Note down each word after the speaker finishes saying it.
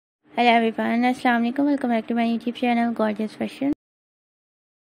Hello everyone, Assalamu alaikum. Welcome back to my YouTube channel Gorgeous Fashion.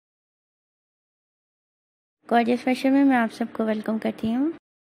 Gorgeous Fashion में मैं आप सबको welcome करती हूँ.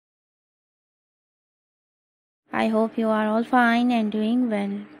 I hope you are all fine and doing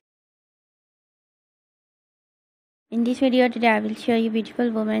well. In this video today I will show you beautiful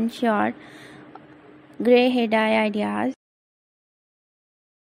women short grey hair dye ideas.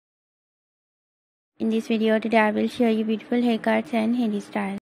 In this video today I will show you beautiful haircuts and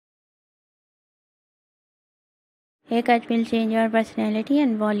hairstyles. Haircut will change your personality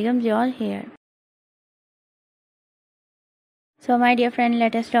and volumes your hair. So my dear friend,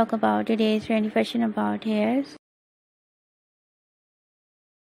 let us talk about today's trendy fashion about hairs.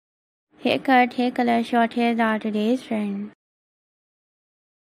 Haircut, hair color, short hairs are today's trend.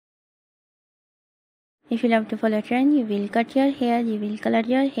 If you love to follow trend, you will cut your hair, you will color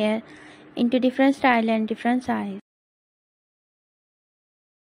your hair into different style and different size.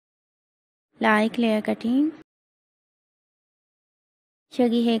 Like layer cutting,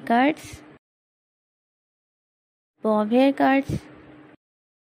 shaggy haircuts, bob haircuts,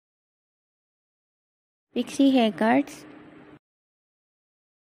 pixie haircuts,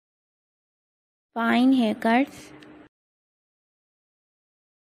 fine haircuts,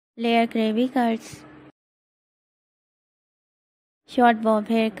 layer gravy cuts, short bob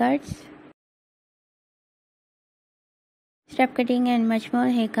haircuts, step cutting and much more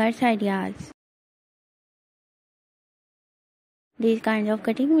haircuts ideas. These kinds of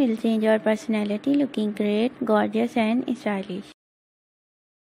cutting will change your personality, looking great, gorgeous and stylish.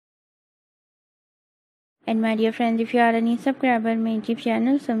 And my dear friends, if you are a new subscriber to my YouTube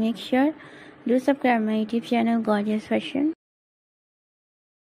channel, so make sure do subscribe my YouTube channel Gorgeous Fashion.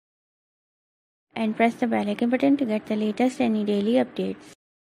 And press the bell icon button to get the latest any daily updates.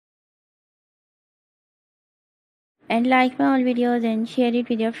 And like my all videos and share it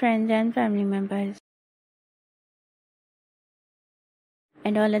with your friends and family members.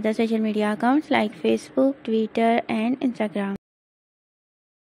 And all other social media accounts like Facebook, Twitter and Instagram.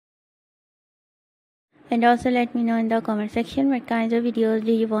 And also let me know in the comment section what kinds of videos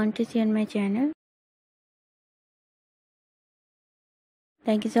do you want to see on my channel.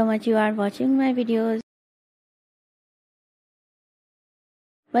 Thank you so much you are watching my videos.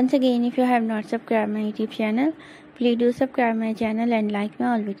 Once again, if you have not subscribed my YouTube channel, please do subscribe my channel and like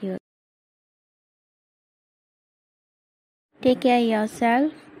my all videos. Take care of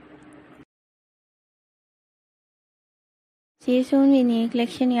yourself. See you soon with new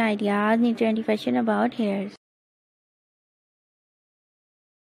collection, new ideas, new trendy fashion about hairs.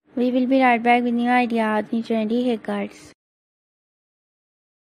 We will be right back with new ideas, new trendy haircuts.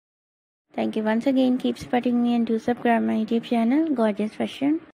 Thank you once again. Keep supporting me and do subscribe my YouTube channel Gorgeous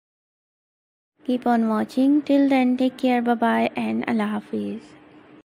Fashion. Keep on watching. Till then, take care. Bye bye and Allah Hafiz.